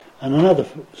And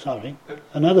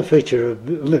another feature of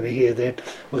living here then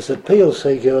was that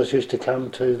PLC girls used to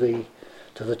come to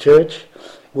the church,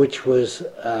 which was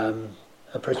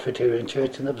a Presbyterian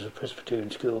church, and that was a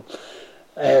Presbyterian school,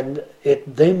 and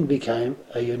it then became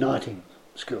a uniting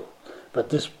school, but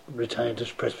this retained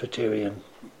its Presbyterian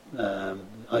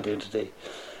identity,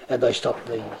 and they stopped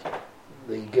the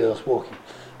girls walking.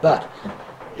 But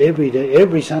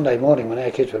every Sunday morning when our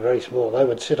kids were very small, they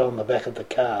would sit on the back of the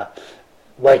car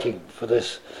waiting for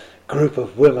this group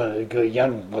of women,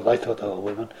 young, well, they thought they were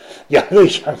women,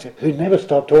 these young, who never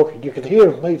stopped talking. You could hear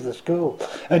them leave the school,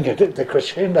 and the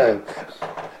crescendo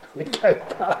would go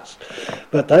past.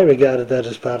 But they regarded that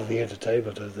as part of the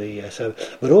entertainment of the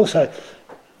but also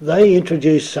they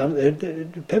introduced some.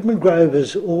 Peppermint Grove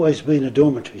has always been a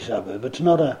dormitory suburb. It's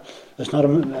not an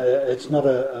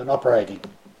operating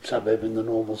suburb in the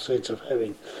normal sense of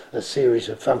having a series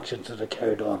of functions that are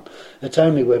carried on. It's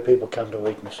only where people come to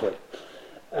eat and sleep.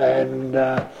 And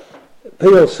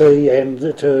PLC, and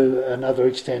to another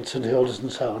extent St Hilda's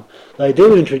and so on, they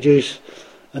do introduce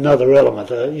another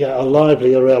element, a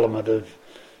livelier element of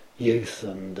youth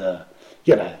and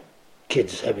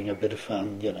kids having a bit of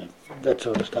fun, that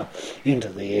sort of stuff into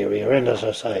the area. And as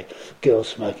I say, girls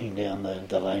smoking down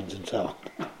the lanes and so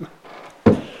on.